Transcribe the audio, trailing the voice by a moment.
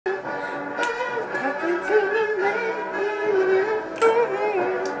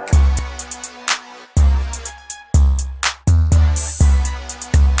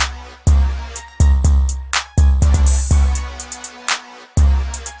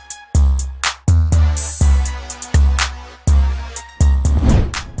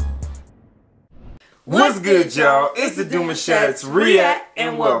What's good, y'all? It's the Demouchets React,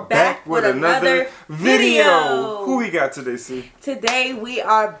 and we're back with another video. Who we got today, C? Today we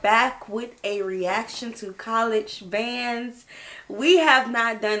are back with a reaction to college bands. We have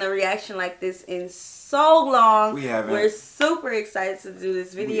not done a reaction like this in so long. We haven't. We're super excited to do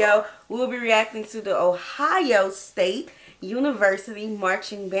this video. We'll be reacting to the Ohio State University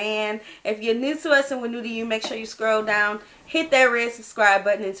marching band. If you're new to us and we're new to you, make sure you scroll down, hit that red subscribe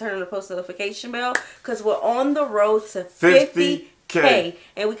button, and turn on the post notification bell, because we're on the road to 50K,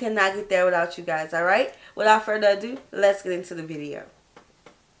 and we cannot get there without you guys. All right, without further ado, let's get into the video.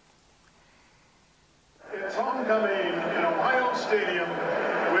 It's homecoming in Ohio Stadium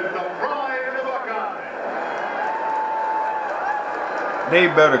with the pride of the Buckeyes. They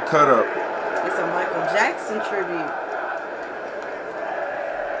better cut up. It's a Michael Jackson tribute.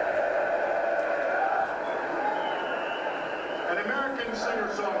 An American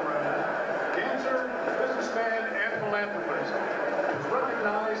singer-songwriter, dancer, businessman, and philanthropist, is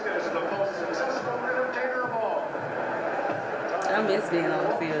recognized as the most successful entertainer of all. I miss being on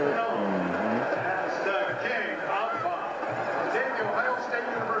the field. As the king of pop. Today, the Ohio State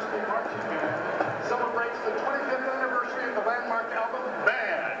University marching band celebrates the 25th anniversary of the landmark album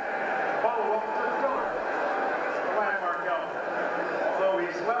Bad. Follow-up to Dark, the landmark album. Although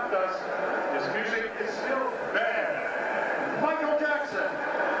he's left us, his music is still bad. Michael Jackson.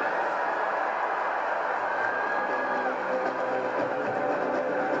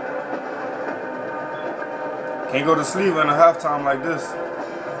 Can't go to sleep in a halftime like this.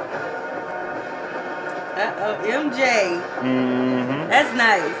 Uh-oh, MJ. That's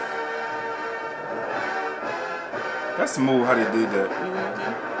nice. That's smooth how they did that.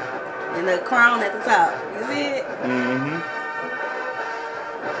 And the crown at the top. You see it?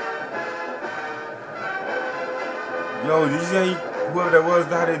 Yo, did you see whoever that was,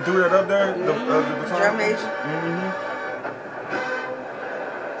 how they threw that up there? The drum major.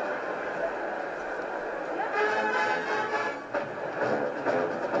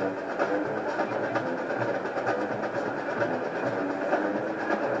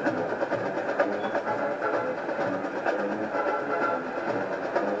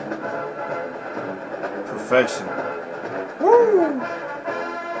 Perfection. Woo!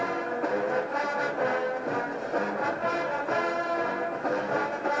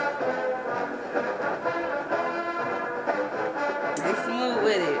 They smooth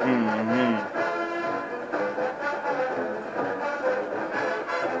with it.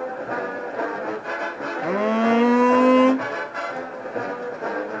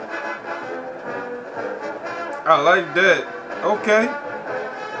 I like that. Okay.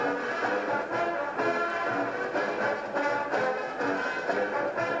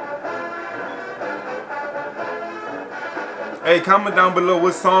 Hey, comment down below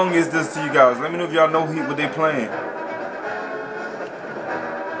what song is this to you guys. Let me know if y'all know what they playing.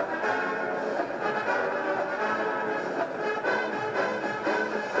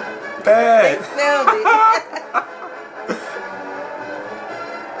 Bad. They spelled it.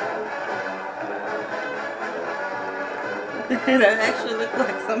 That actually look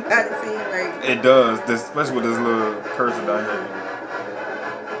like somebody's handwriting. It does, especially with this little cursor down here.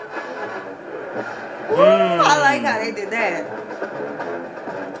 I like how they did that.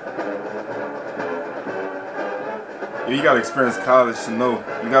 You gotta experience college to know.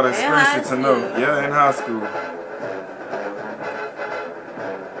 You gotta experience it to know. Yeah, in high school.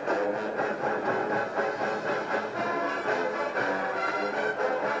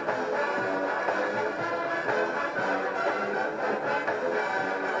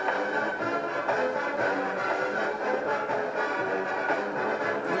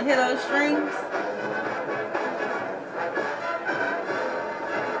 You hear those strings?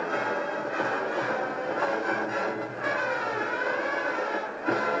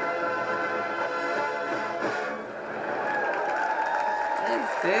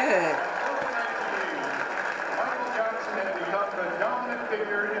 That's good. Michael Jackson had become the dominant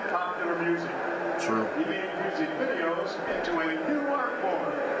figure in popular music. True. He made music videos into a new art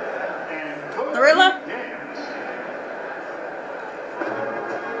form. And Thriller? dance.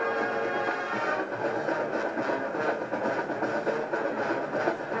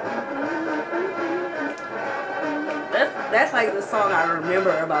 That's like the song I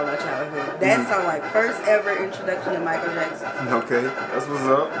remember about my childhood. That song, like first ever introduction to Michael Jackson. Okay, that's what's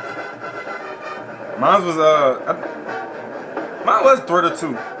up. Mine was Thriller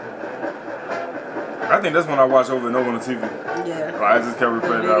too. I think that's when I watched over and over on the TV. Yeah. Like, I just kept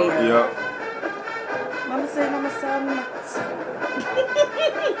replaying that. Yep. Mama said, Mama said, Mama said.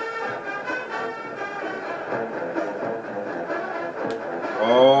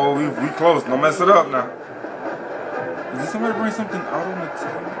 Oh, we close. Don't mess it up now. Did somebody bring something out on the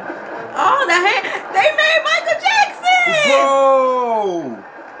table? Oh, they made Michael Jackson! Whoa!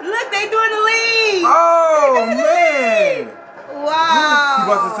 Look, they doing the lead! Oh, man! Wow! You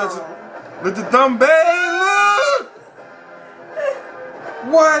about to touch it? Look at the thumb, babe! Look!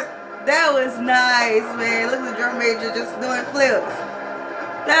 What? That was nice, man. Look at the drum major just doing flips.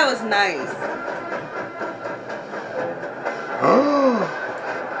 That was nice.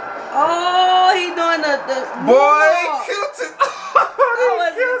 Oh, he doing the boy, moonwalk. killed it. I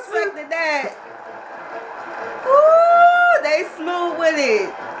wasn't expecting that. Woo, they smooth with it.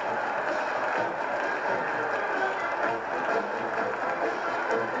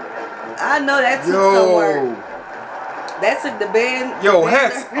 I know that took some work. That took the band. Yo,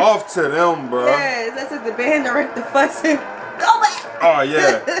 hats off to them, bro. Yes, that took the band director fussing. Go back. Oh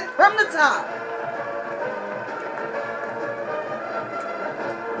yeah. From the top.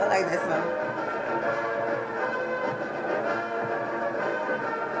 I like that song.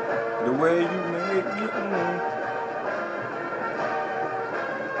 The way you make me.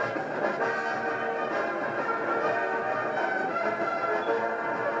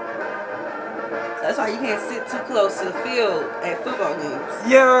 That's why you can't sit too close to the field at football games.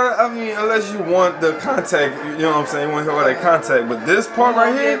 Yeah, I mean, unless you want the contact, you know what I'm saying? You want to hear all that contact. But this part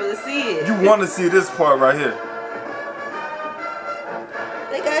right here, be able to see it. you want to see this part right here.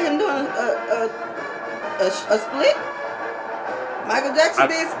 They got him doing a split. Michael Jackson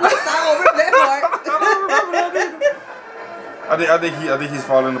did splits. I don't remember that part. I don't remember that either. I think he's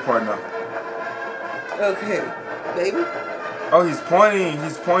falling apart now. Okay, baby. Oh, he's pointing to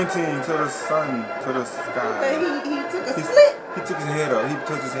the sun, to the sky. Okay, he took a split. He took his head up. He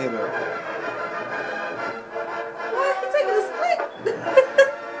took his head up. What? He taking a split?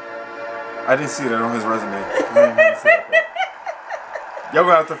 I didn't see that on his resume. Y'all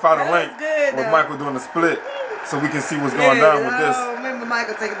gonna have to find a link with Michael doing the split so we can see what's going down with this. I remember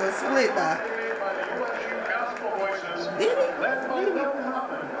Michael taking a split now. Did he?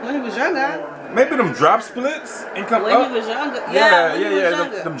 When he was younger. Maybe them drop splits and come when up. He was younger. Yeah, when he was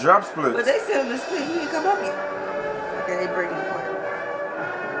younger. Them drop splits. But they said the split, he didn't come up yet. Okay, they breaking apart.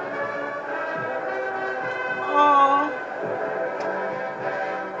 Oh.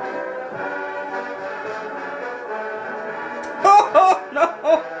 Oh no!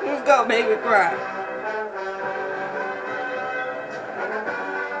 Who's gonna make me cry?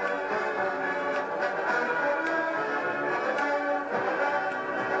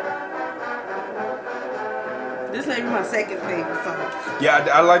 This may be my second favorite song. Yeah,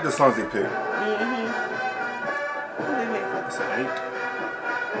 I like the songs they pick. It's an 8.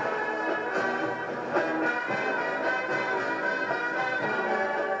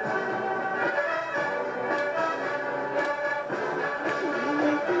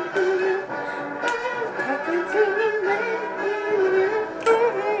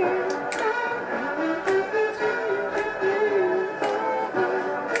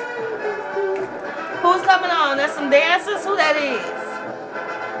 Who's coming on? There's some dancers? Who that is?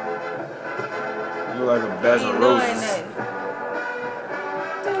 You look like a batch of roses.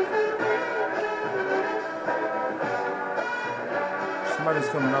 Somebody's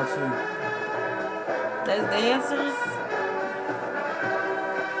coming out too. There's dancers.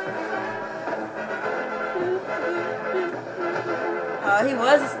 Oh, he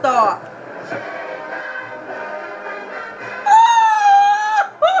was a star.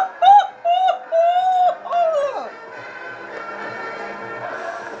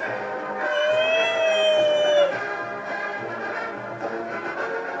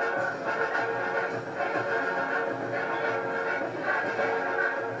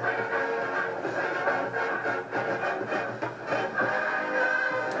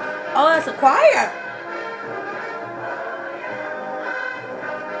 Oh, it's a choir.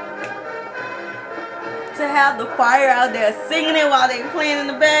 To have the choir out there singing it while they playing in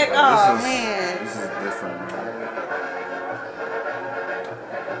the back. Oh, man. This is different, man.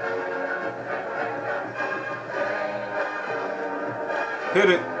 Hit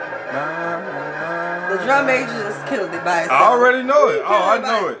it. The drum major just killed it by itself. I already know it. Oh, I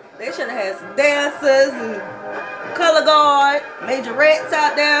know it. They should have had some dancers and color guard, majorettes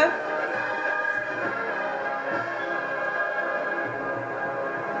out there.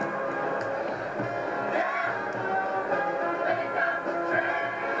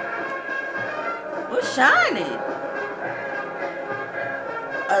 What's shining?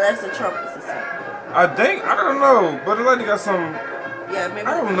 Oh, that's the trumpets or something. I think, I don't know, but the lady got some. Yeah, maybe.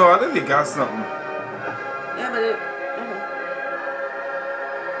 I don't know. I think they got something. Yeah, but it.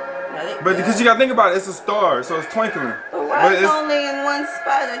 But because you gotta think about it, it's a star, so it's twinkling. But Why it's only in one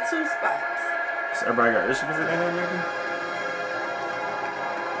spot or two spots? So everybody got issues in here, maybe?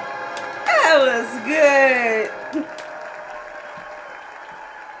 That was good.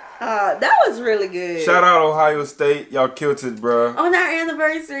 That was really good. Shout out Ohio State. Y'all killed it, bro. On our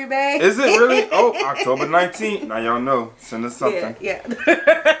anniversary, babe. Is it really? Oh, October 19th. Now y'all know. Send us something. Yeah.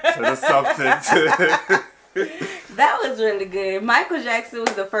 Send us something. That was really good. Michael Jackson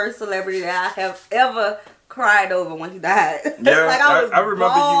was the first celebrity that I have ever cried over when he died. Yeah, like I remember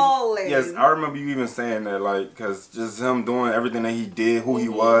bawling. you. Yes, I remember you even saying that, like, because just him doing everything that he did, who he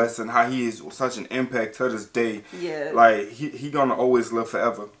was, and how he is such an impact to this day. Yeah, like he gonna always live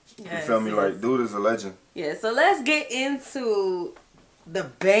forever. Yes, you feel me? Yes. Like, dude is a legend. Yeah. So let's get into the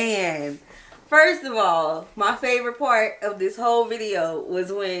band. First of all, my favorite part of this whole video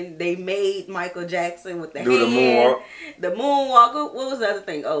was when they made Michael Jackson with the hand, the moonwalk. What was the other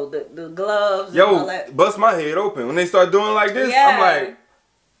thing? Oh, the gloves. Yo, and all that. Bust my head open when they start doing like this. Yeah. I'm like,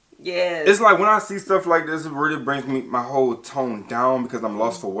 yeah. It's like when I see stuff like this, it really brings me my whole tone down because I'm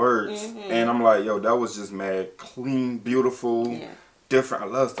lost for words, and I'm like, yo, that was just mad, clean, beautiful, different. I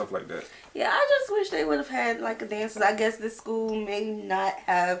love stuff like that. Yeah, I just wish they would have had like a dancers. I guess this school may not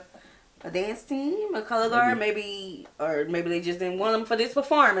have a dance team, a color guard, maybe they just didn't want them for this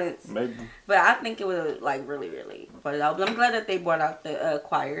performance. Maybe. But I think it would have like really brought it out. But I'm glad that they brought out the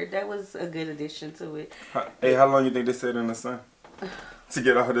choir. That was a good addition to it. Hey, how long you think they sat in the sun to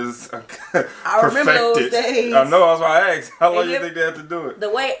get all this I remember those days. I know. I was about to ask. How long you think they had to do it?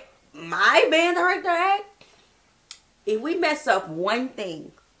 The way my band director act, if we mess up one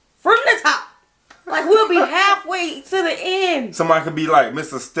thing from the top, like we'll be halfway to the end. Somebody could be like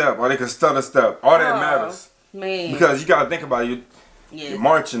miss a step, or they could stutter step. All that matters, man. Because you gotta think about it. You're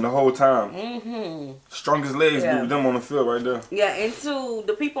marching the whole time. Strongest legs, be them on the field right there. Yeah, and to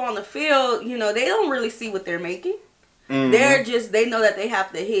the people on the field, you know, they don't really see what they're making. They know that they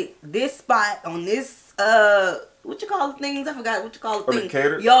have to hit this spot on this what you call the things? I forgot what you call the thing.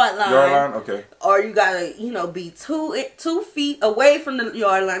 Yard line. Yard line, okay. Or you gotta, be 2 feet away from the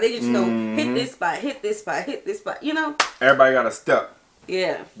yard line. They just know hit this spot, hit this spot, hit this spot. You know. Everybody got a step.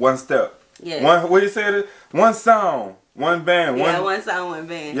 Yeah. One step. Yeah. One. What you say? One sound. One band. Yeah. One sound. One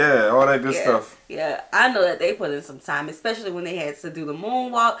band. Yeah. All that good stuff. Yeah. I know that they put in some time, especially when they had to do the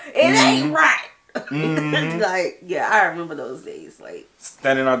moonwalk. It ain't right. Like, yeah, I remember those days. Like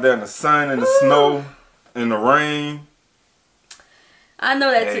standing out there in the sun and the snow. In the rain. I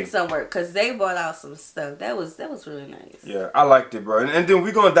know that took some work because they brought out some stuff. That was really nice. Yeah, I liked it, bro. And then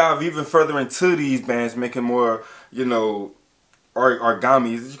we're going to dive even further into these bands, making more, origamis.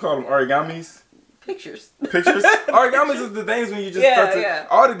 Did you call them origamis? Pictures. Origamis is the things when you just start to,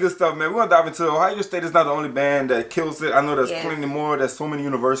 all the good stuff, man. We're going to dive into Ohio State is not the only band that kills it. I know there's plenty more. There's so many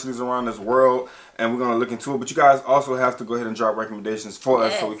universities around this world, and we're going to look into it. But you guys also have to go ahead and drop recommendations for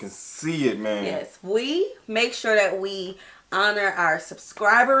us so we can see it, man. Yes. We make sure that we honor our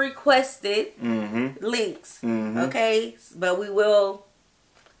subscriber requested links, okay? But we will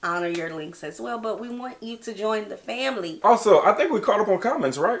honor your links as well, but we want you to join the family. Also, I think we caught up on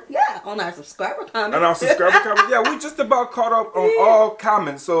comments, right? Yeah, on our subscriber comments. On our subscriber comments. Yeah, we just about caught up on all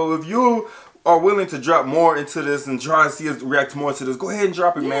comments. So if you are willing to drop more into this and try and see us react more to this, go ahead and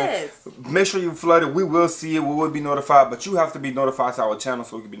drop it, man. Make sure you flood it. We will see it. We will be notified, but you have to be notified to our channel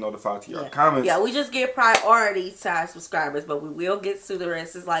so we can be notified to your comments. Yeah, we just give priority to our subscribers, but we will get to the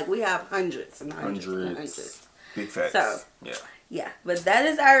rest. It's like we have hundreds and hundreds and hundreds. Big facts. So, yeah. Yeah, but that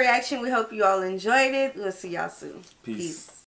is our reaction. We hope you all enjoyed it. We'll see y'all soon. Peace.